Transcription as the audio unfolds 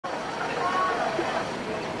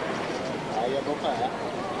Todo pa, ha?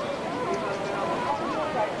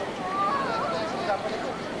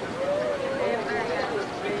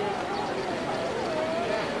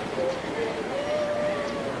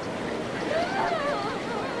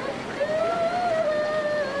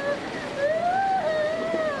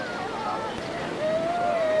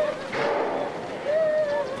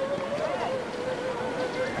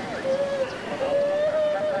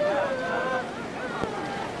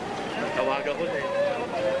 Tawagan ko na eh.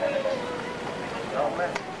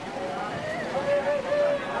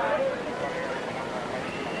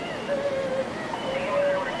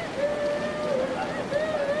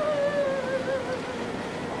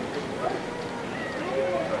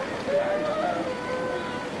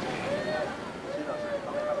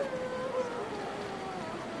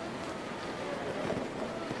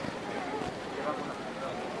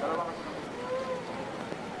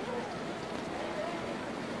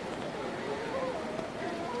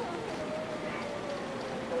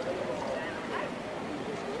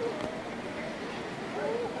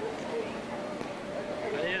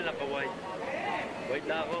 Naka-white. White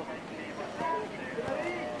na ako.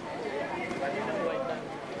 White na.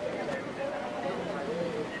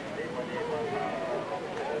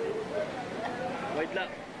 White lang.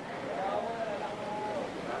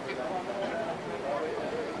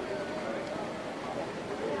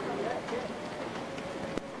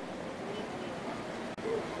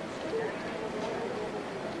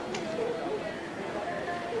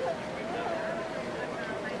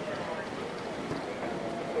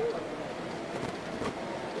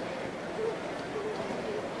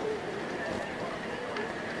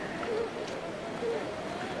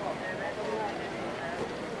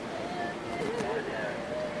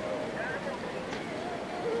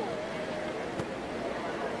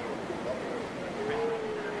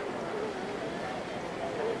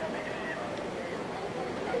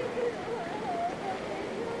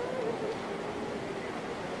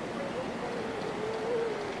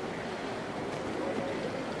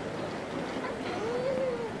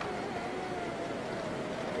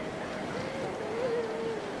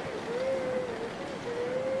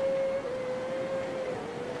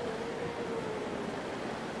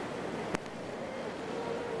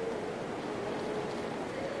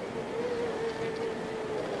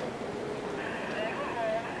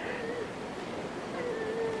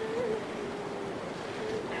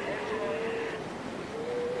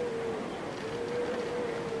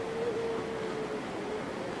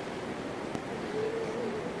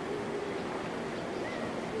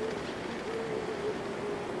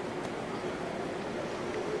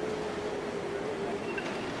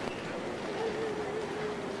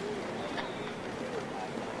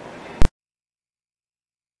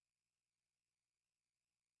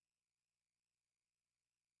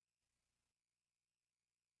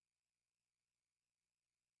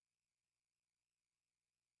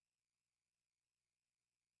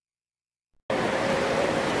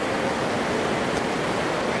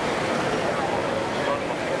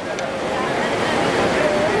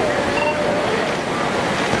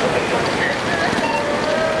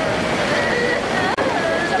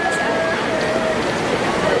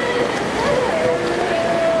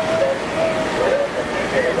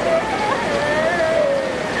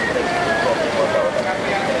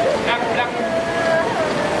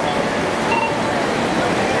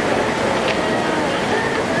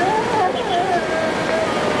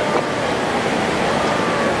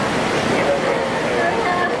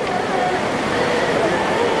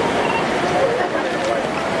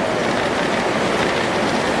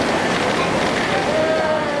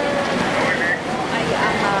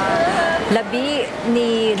 Labi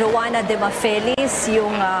ni Joanna Demafelis,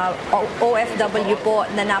 yung OFW po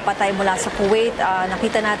na napatay mula sa Kuwait.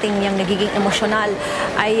 Nakita natin yung nagiging emosyonal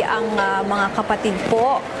ay ang mga kapatid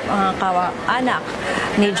po, mga anak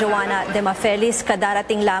ni Joanna Demafelis.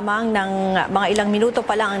 Kadarating lamang ng mga ilang minuto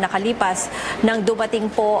pa lang ang nakalipas nang dumating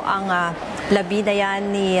po ang labi na yan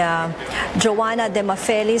ni Joanna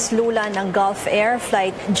Demafelis, lula ng Gulf Air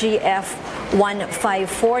Flight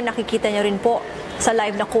GF154. Nakikita niyo rin po sa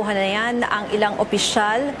live na kuha na yan ang ilang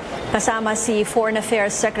opisyal, kasama si Foreign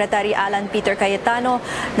Affairs Secretary Alan Peter Cayetano,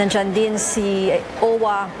 nandyan din si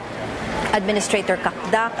OWA Administrator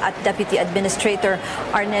Kakdak at Deputy Administrator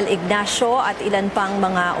Arnel Ignacio at ilan pang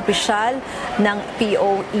mga opisyal ng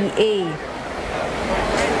POEA.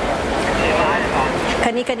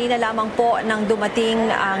 Kani-kanina lamang po nang dumating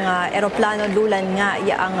ang eroplano, lulan nga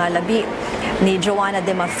ang labi ni Joanna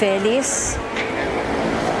Demafelis.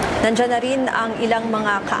 Nandiyan na rin ang ilang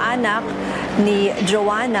mga kaanak ni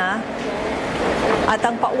Joanna At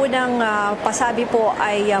ang paunang pasabi po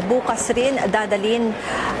ay bukas rin dadalin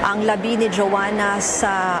ang labi ni Joanna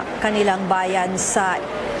sa kanilang bayan sa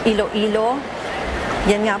Iloilo.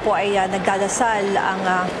 Yan nga po ay nagdadasal ang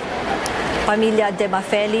pamilya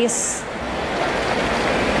Demafelis.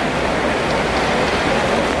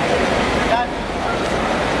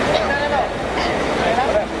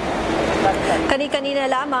 Kani-kanina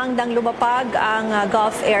lamang nang lumapag ang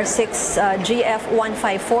Gulf Air 6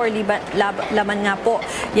 GF-154. Laman nga po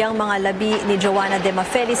yung mga labi ni Joanna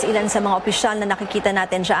Demafelis. Ilan sa mga opisyal na nakikita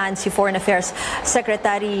natin dyan, si Foreign Affairs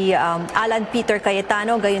Secretary Alan Peter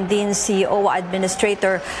Cayetano, gayon din si OWA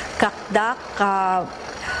Administrator Kakdak.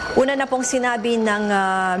 Una na pong sinabi ng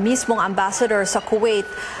mismong ambassador sa Kuwait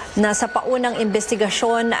na sa paunang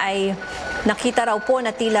investigasyon ay nakita raw po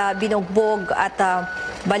na tila binugbog at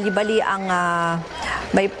bali-bali ang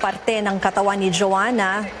may parte ng katawan ni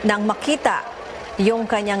Joanna nang makita yung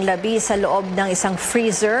kanyang labi sa loob ng isang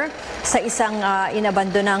freezer sa isang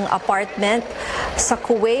inabandonang apartment sa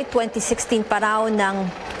Kuwait. 2016 pa raw nang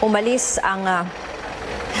umalis ang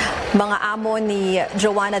mga amo ni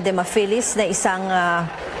Joanna Demafelis na isang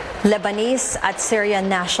Lebanese at Syrian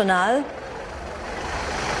national.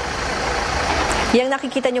 Yang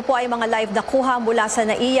nakikita niyo po ay mga live na kuha mula sa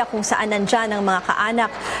NAIA kung saan nandyan ang mga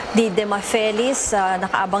kaanak ni Demafelis.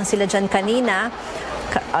 Nakaabang sila dyan kanina.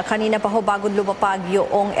 Kanina pa ho bago lumapag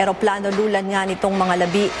yung eroplano, lulan nga nitong mga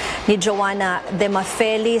labi ni Joanna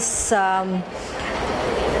Demafelis.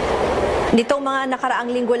 Nitong mga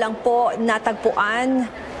nakaraang linggo lang po natagpuan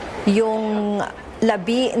yung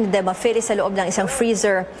labi ni Demafelis sa loob ng isang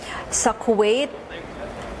freezer sa Kuwait.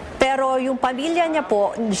 Pero yung pamilya niya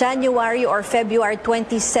po, January or February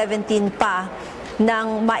 2017 pa,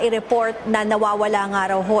 nang mai-report na nawawala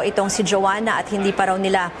nga raw ho itong si Joanna at hindi pa raw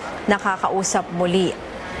nila nakakausap muli.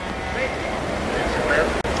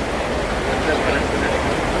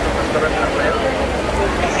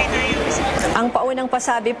 Ang paunang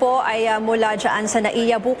pasabi po ay mula dyan sa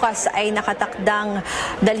NAIA, bukas ay nakatakdang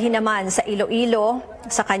dalhin naman sa Iloilo,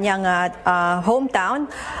 sa kanyang hometown,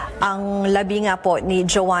 ang labi nga po ni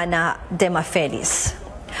Joanna Demafelis.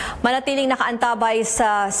 Manatiling nakaantabay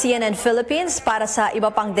sa CNN Philippines para sa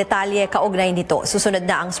iba pang detalye kaugnay nito. Susunod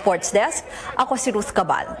na ang Sports Desk. Ako si Ruth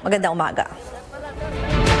Cabal. Magandang umaga.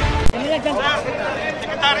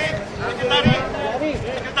 Secretary.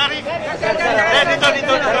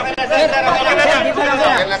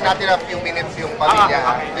 Yan lang natin a few minutes yung pamilya.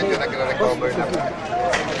 Medyo nagre-recover na.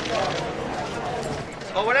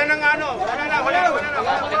 Oh, wala nang ano. Wala na.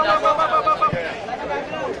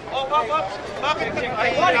 Oh, bakit?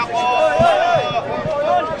 Ay, nako.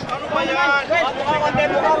 Ano ba yan?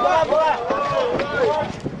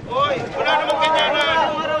 Oy, wala namang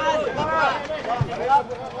ganyanan.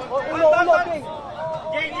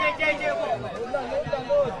 Jay.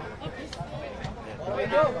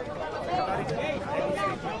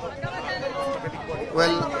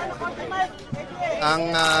 Well, ang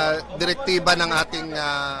direktiba ng ating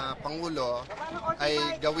Pangulo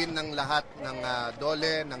ay gawin ng lahat ng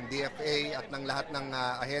DOLE, ng DFA at ng lahat ng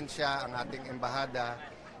ahensya, ang ating embahada,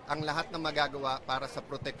 ang lahat na magagawa para sa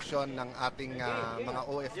proteksyon ng ating mga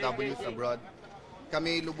OFWs abroad.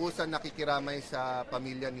 Kami lubusan nakikiramay sa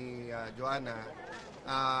pamilya ni Joanna.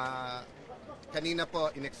 Kanina po,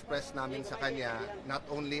 in-express namin sa kanya not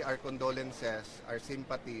only our condolences, our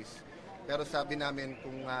sympathies, pero sabi namin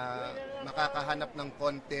kung makakahanap ng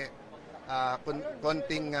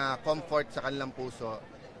konting comfort sa kanilang puso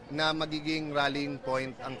na magiging rallying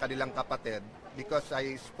point ang kanilang kapatid, because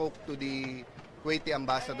I spoke to the Kuwaiti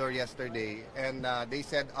ambassador yesterday and they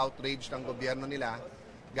said outraged ang gobyerno nila.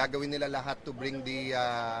 Gagawin nila lahat to bring the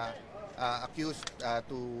accused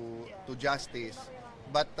to justice.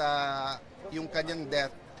 But yung kanyang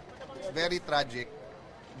death is very tragic,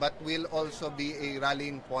 but will also be a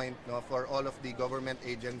rallying point, no, for all of the government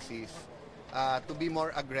agencies to be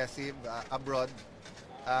more aggressive abroad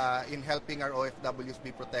in helping our OFWs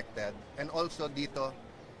be protected. And also dito,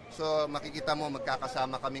 so makikita mo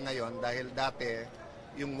magkakasama kami ngayon dahil dati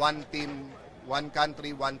yung one team, one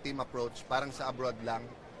country, one team approach parang sa abroad lang.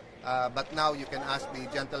 But now you can ask the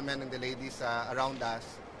gentlemen and the ladies around us,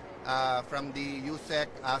 from the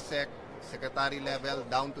USEC, ASEC, secretary level,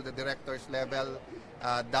 down to the directors level,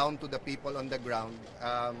 down to the people on the ground.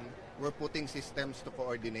 We're putting systems to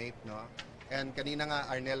coordinate, no? And kanina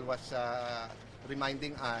nga Arnel was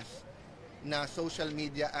reminding us na social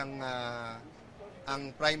media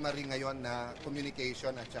ang primary ngayon na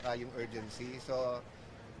communication at saka yung urgency. So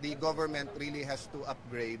the government really has to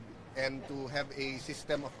upgrade and to have a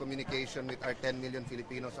system of communication with our 10 million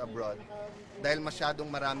Filipinos abroad. Dahil masyadong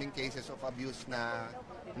maraming cases of abuse na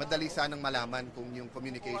madali sanang malaman kung yung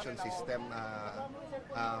communication system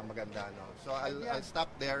maganda, no? So I'll stop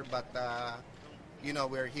there, but you know,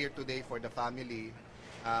 we're here today for the family,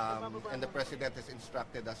 and the President has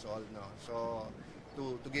instructed us all, no? So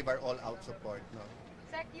to give our all-out support, no?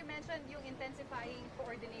 Sec, you mentioned yung intensifying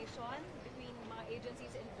coordination between mga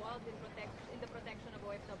agencies involved in the protection of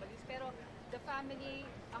OFWs. Pero the family,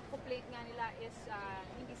 ang complaint nga nila is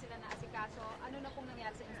hindi sila naasikaso. Ano na pong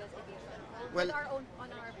nangyari sa investigation? Well, On our own.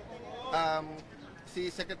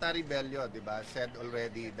 Si Secretary Bello, di ba, said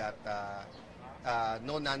already that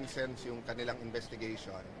no nonsense yung kanilang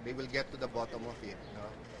investigation. They will get to the bottom of it,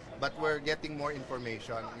 no? But we're getting more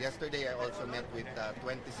information. Yesterday, I also met with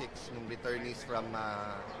 26 nung returnees from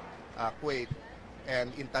Kuwait,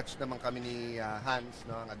 and in touch naman kami ni Hans,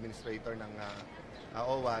 no, ang administrator ng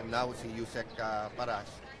OWA, now si Yusek Paras.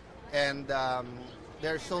 And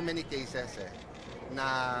there are so many cases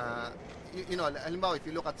na, you know, halimbawa, if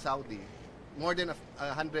you look at Saudi, more than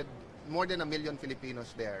a million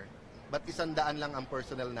Filipinos there, but 100 lang ang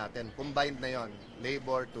personnel natin. Combined na yon,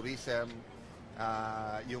 labor, tourism,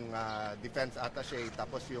 yung defense attaché,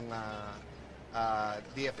 tapos yung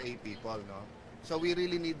DFA people, no? So we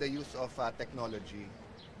really need the use of technology.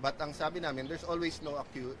 But ang sabi namin, there's always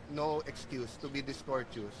no excuse to be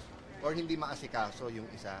discourteous or hindi maasikaso yung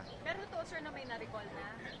isa. Pero to, sir, na may na-recall na?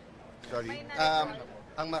 Sorry.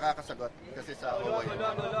 Ang makakasagot kasi sa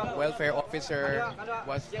OWA. Welfare officer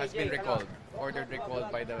has been recalled, ordered recalled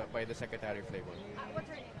by the Secretary of Labor. What's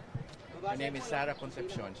her name? Her name is Sarah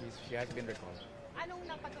Concepcion. She has been recalled. Anong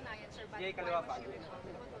napatunayan, sir? Why was she recalled?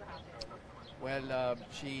 What will happen? Well,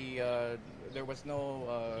 there was no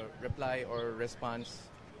reply or response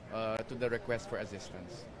to the request for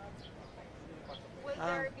assistance. Will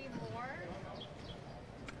there be more?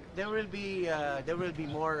 There will be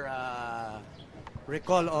more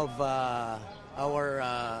recall of our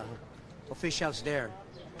officials there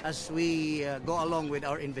as we go along with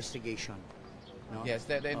our investigation. No? Yes,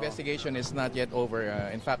 the investigation is not yet over.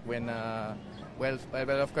 In fact, when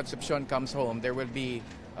of Concepcion comes home, there will be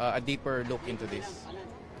a deeper look into this.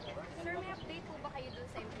 Sir, may update po ba kayo dun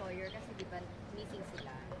sa employer kasi di ba missing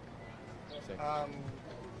sila?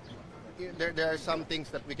 There are some things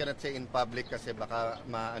that we cannot say in public kasi baka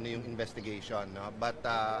maano yung investigation, no? But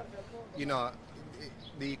you know,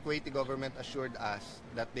 the Kuwaiti government assured us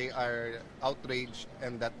that they are outraged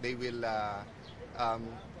and that they will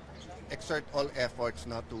exert all efforts,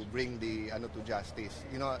 no, to bring the to justice.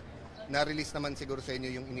 You know, na-release naman siguro sa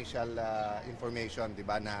inyo yung initial information, di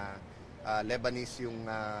ba, na Lebanese yung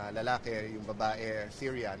lalaki, yung babae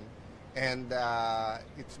Syrian, and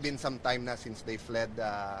it's been some time na since they fled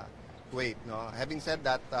Kuwait, no. Having said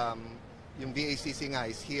that, yung VACC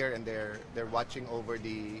nga is here and they're watching over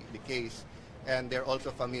the case, and they're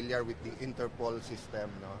also familiar with the Interpol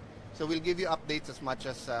system, no. So we'll give you updates as much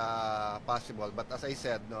as possible, but as I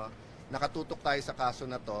said, no, nakatutok tayo sa kaso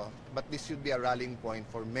na to, but this should be a rallying point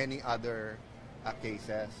for many other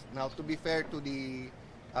cases. Now, to be fair to the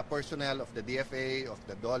personnel of the DFA, of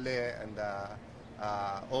the DOLE, and the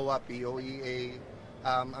OWA, POEA,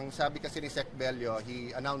 ang sabi kasi ni Sec Bello,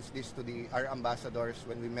 he announced this to our ambassadors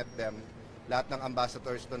when we met them, lahat ng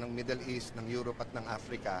ambassadors to ng Middle East, ng Europe at ng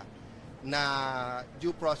Africa, na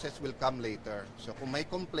due process will come later. So kung may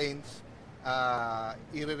complaints,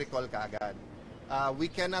 i-recall ka agad.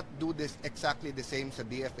 We cannot do this exactly the same sa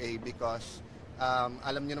DFA because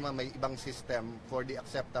alam niyo naman may ibang system for the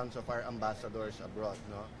acceptance of our ambassadors abroad,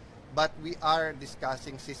 no? But we are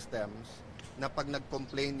discussing systems na pag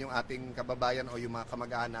nag-complain yung ating kababayan o yung mga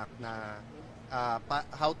kamag-anak na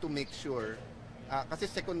how to make sure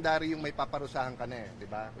kasi secondary yung may paparusahan ka na di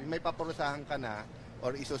ba? Yung may paparusahan ka na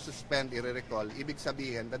or iso-suspend, i-recall, ibig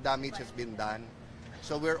sabihin the damage has been done.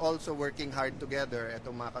 So we're also working hard together.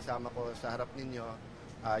 Itong mga kasama ko sa harap ninyo,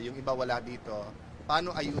 yung iba wala dito, paano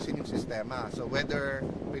ayusin yung sistema. So whether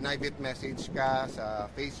private message ka sa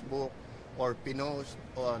Facebook or pinost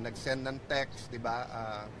o nag-send ng text, di ba?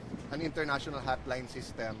 An international hotline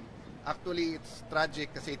system. Actually, it's tragic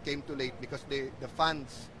kasi it came too late because the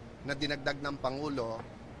funds na dinagdag ng Pangulo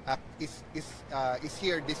is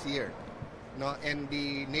here this year, no? And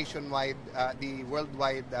the nationwide, the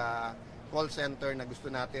worldwide call center na gusto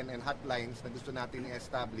natin and hotlines na gusto natin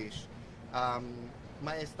i-establish,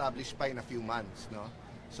 ma-establish pa in a few months, no?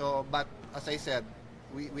 So, but as I said,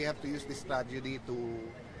 we have to use this tragedy to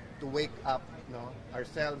wake up, no,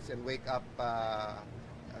 ourselves and wake up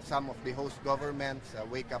some of the host governments,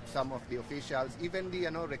 wake up some of the officials, even the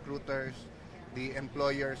recruiters, the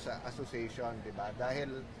employers association, di ba?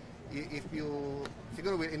 Dahil if you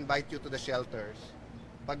siguro we'll invite you to the shelters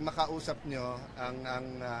pag makausap nyo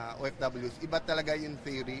ang OFWs, iba talaga yung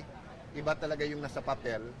theory, iba talaga yung nasa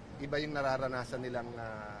papel, iba yung nararanasan nilang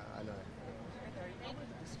ano.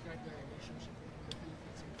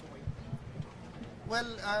 Well,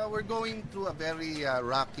 we're going through a very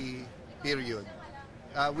rocky period.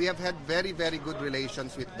 We have had very, very good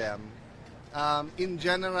relations with them. In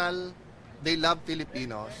general, they love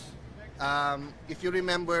Filipinos. If you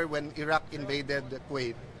remember when Iraq invaded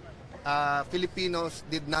Kuwait, Filipinos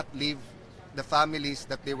did not leave the families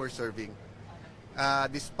that they were serving.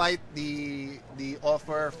 Despite the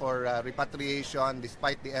offer for repatriation,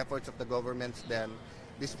 despite the efforts of the governments then,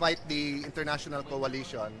 despite the international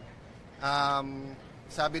coalition,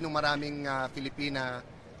 sabi nung maraming Filipina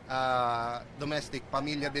domestic,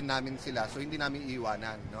 pamilya din namin sila, so hindi namin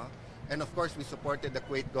iiwanan, no? And of course, we supported the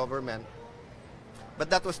Kuwait government,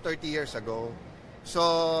 but that was 30 years ago.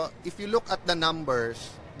 So, if you look at the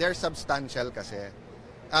numbers, they're substantial kasi.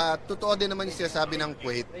 Totoo din naman yung sinasabi ng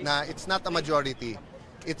Kuwait na it's not a majority.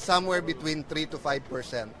 It's somewhere between 3 to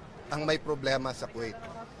 5% ang may problema sa Kuwait.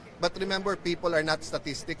 But remember, people are not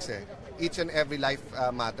statistics eh. Each and every life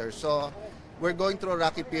matters. So, we're going through a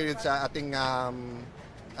rocky period sa ating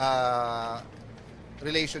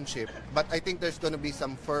relationship. But I think there's going to be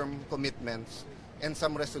some firm commitments and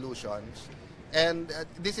some resolutions. And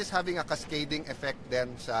this is having a cascading effect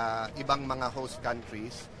then sa ibang mga host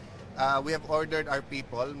countries. We have ordered our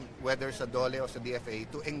people, whether sa DOLE o sa DFA,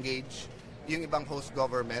 to engage yung ibang host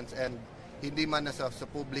governments and hindi man na sa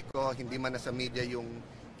publiko, hindi man na sa media yung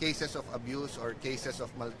cases of abuse or cases of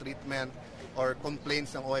maltreatment or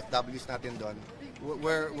complaints ng OFWs natin doon.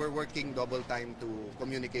 We're working double time to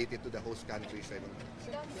communicate it to the host countries.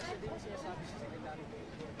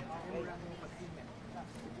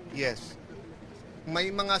 Yes.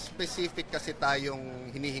 May mga specific kasi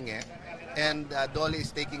tayong hinihingi and DOLE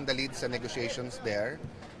is taking the lead sa negotiations there.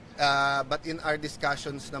 But in our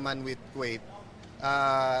discussions naman with Kuwait,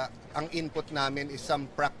 ang input namin is some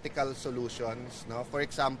practical solutions, no? For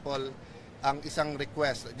example, ang isang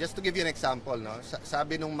request, just to give you an example, no?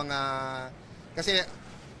 Sabi nung mga, kasi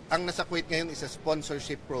ang nasa Kuwait ngayon is a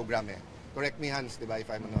sponsorship program eh. Correct me Hans, di ba, if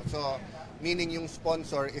I'm not. So, meaning yung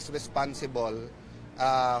sponsor is responsible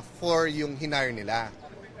for yung hinar nila.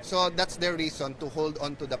 So, that's their reason to hold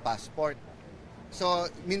on to the passport. So,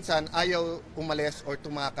 minsan, ayaw umalis or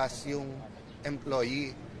tumakas yung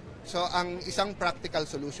employee. So, ang isang practical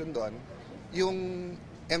solution doon, yung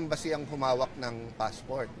embassy ang humawak ng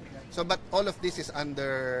passport. So, but all of this is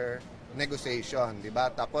under negotiation, di ba?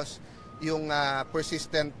 Tapos, yung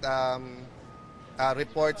persistent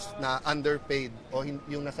reports na underpaid o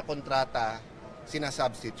yung nasa kontrata,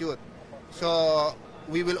 sinasubstitute. So,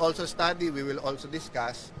 we will also study, we will also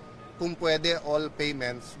discuss kung pwede all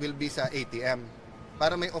payments will be sa ATM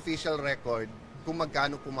para may official record kung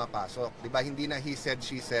magkano pumapasok. Diba? Hindi na he said,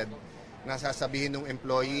 she said, na sasabihin ng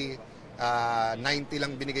employee, 90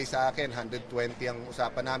 lang binigay sa akin, 120 ang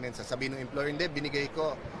usapan namin. Sasabihin ng employer, hindi, binigay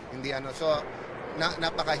ko. Hindi ano. So,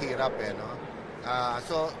 napakahirap eh, no?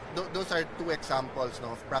 So, those are two examples,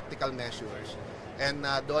 no, of practical measures. And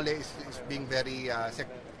DOLE is being very,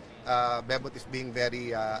 Bebot is being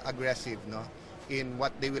very aggressive, no, in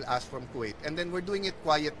what they will ask from Kuwait. And then we're doing it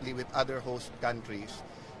quietly with other host countries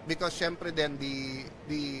because syempre then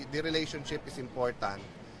the relationship is important,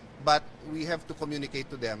 but we have to communicate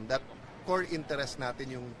to them that core interest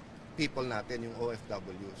natin yung people natin, yung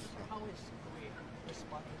OFWs. How is Kuwait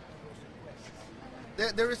responding to those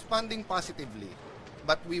requests? They're responding positively,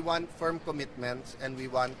 but we want firm commitments and we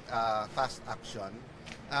want fast action.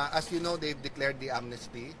 As you know, they've declared the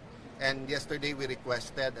amnesty. And yesterday we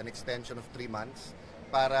requested an extension of 3 months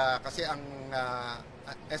para kasi ang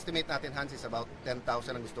estimate natin Hans is about 10,000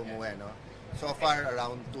 ang gusto umuwi, no? So far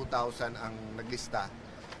around 2,000 ang naglista,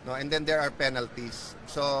 no? And then there are penalties.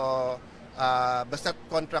 So basta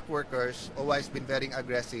contract workers, OWA has been very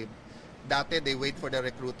aggressive. Dati they wait for the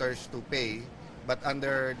recruiters to pay, but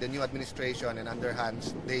under the new administration and under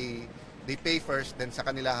Hans, they pay first, then sa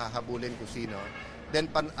kanila hahabulin kung sino. Then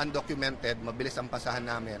undocumented, mabilis ang pasahan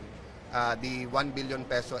namin. The 1 billion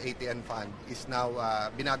peso ATN fund is now,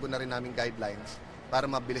 binago na rin namin guidelines para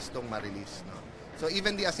mabilis itong ma-release. No? So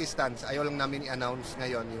even the assistance, ayaw lang namin i-announce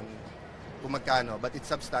ngayon yung kung magkano, but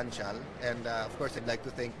it's substantial. And of course, I'd like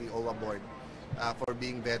to thank the OWA board for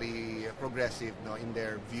being very progressive, no, in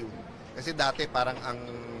their view. Kasi dati parang ang,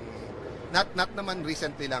 not naman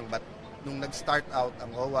recently lang, but nung nag-start out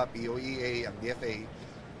ang OWA, POEA, ang DFA,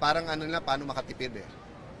 parang ano na, paano makatipid eh.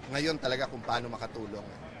 Ngayon talaga kung paano makatulong.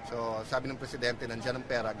 So, sabi ng Presidente, nandiyan ang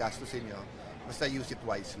pera, gastusin nyo, basta use it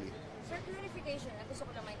wisely. Sir, clarification, gusto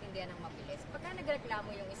ko lang maintindihan ng mabilis. Pagka nagreklamo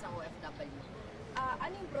yung isang OFW,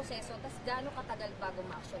 Ano yung proseso? Tapos gaano katagal bago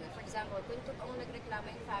ma-action? For example, kung totoong nagreklamo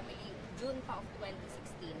yung family June pa of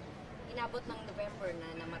 2016, inabot ng November na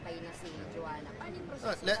namatay na si Joanna. Paano yung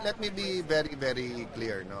proseso? Let me be very, very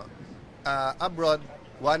clear. No? Abroad,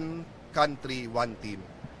 one country, one team.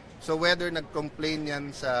 So whether nag-complain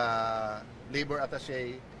yan sa labor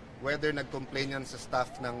attaché, whether nag-complain yan sa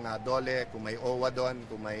staff ng DOLE, kung may OWA doon,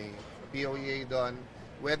 kung may POEA doon,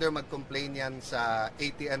 whether mag-complain yan sa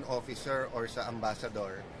ATN officer or sa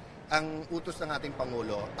ambassador, ang utos ng ating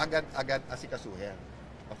Pangulo, agad-agad asikasuhin.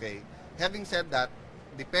 Okay? Having said that,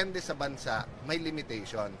 depende sa bansa, may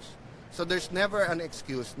limitations. So there's never an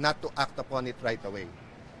excuse not to act upon it right away.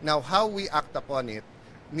 Now, how we act upon it,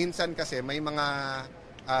 minsan kasi may mga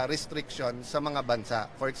restrictions sa mga bansa.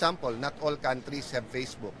 For example, not all countries have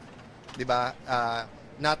Facebook. Diba?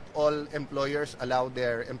 Not all employers allow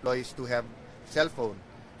their employees to have cellphone.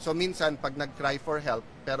 So minsan pag nag-cry for help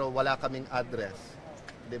pero wala kaming address,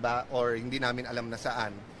 'di ba? Or hindi namin alam na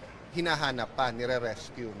saan, hinahanap pa,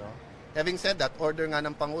 nire-rescue, no? Having said that, order nga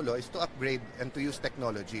ng Pangulo is to upgrade and to use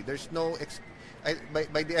technology. There's no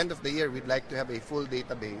by the end of the year, we'd like to have a full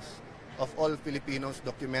database of all Filipinos,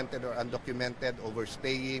 documented or undocumented,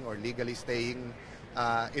 overstaying or legally staying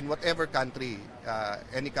in whatever country,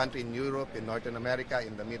 any country in Europe, in Northern America,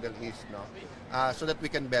 in the Middle East, no? So that we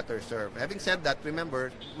can better serve. Having said that,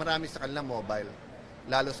 remember, marami sa kanila mobile,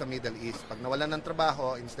 lalo sa Middle East. Pag nawalan ng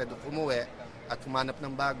trabaho, instead of umuwi at humanap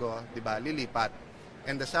ng bago, di ba, lilipat.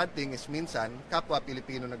 And the sad thing is minsan, kapwa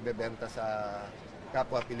Pilipino nagbebenta sa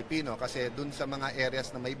kapwa Pilipino kasi dun sa mga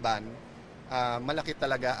areas na may ban, malaki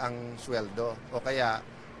talaga ang sweldo o kaya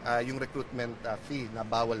yung recruitment fee na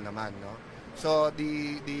bawal naman, no? So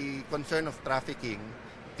the concern of trafficking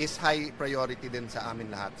is high priority din sa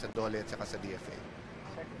amin lahat, sa DOLE at saka sa DFA.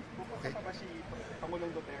 Okay?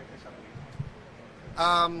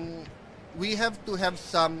 We have to have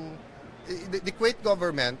some, the Kuwait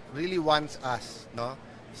government really wants us, no?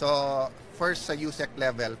 So first sa USEC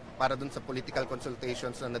level para dun sa political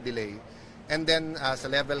consultations na na-delay, and then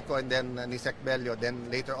sa level ko, and then ni Sec Bello,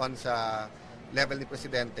 then later on sa level ni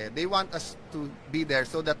Presidente, they want us to be there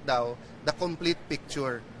so that daw the complete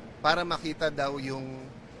picture para makita daw yung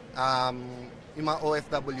mga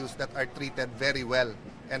OFWs that are treated very well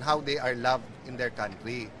and how they are loved in their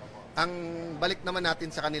country. Ang balik naman natin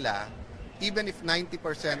sa kanila, even if 90%,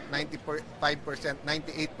 95%,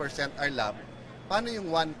 98% are loved, paano yung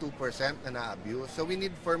 1-2% na na-abuse? So we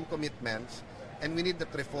need firm commitments and we need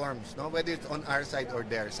that reforms, no? Whether it's on our side or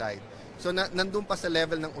their side. So nandun pa sa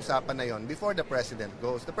level ng usapan na yon before the President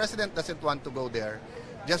goes. The President doesn't want to go there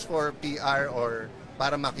just for PR or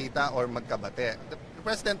para makita or magkabate. The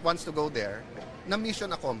President wants to go there na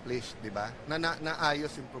mission accomplished, di ba? Na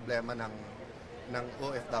naayos yung problema ng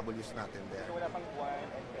OFWs natin there. So wala pang buwan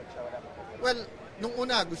and petsa, wala pang problema? Well, nung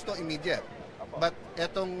una gusto immediate. But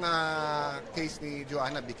etong case ni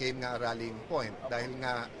Joanna became nga a rallying point dahil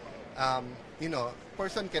nga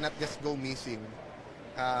person cannot just go missing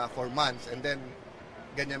for months and then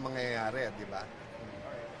ganyan mangyayari, di ba?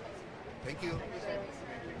 Thank you.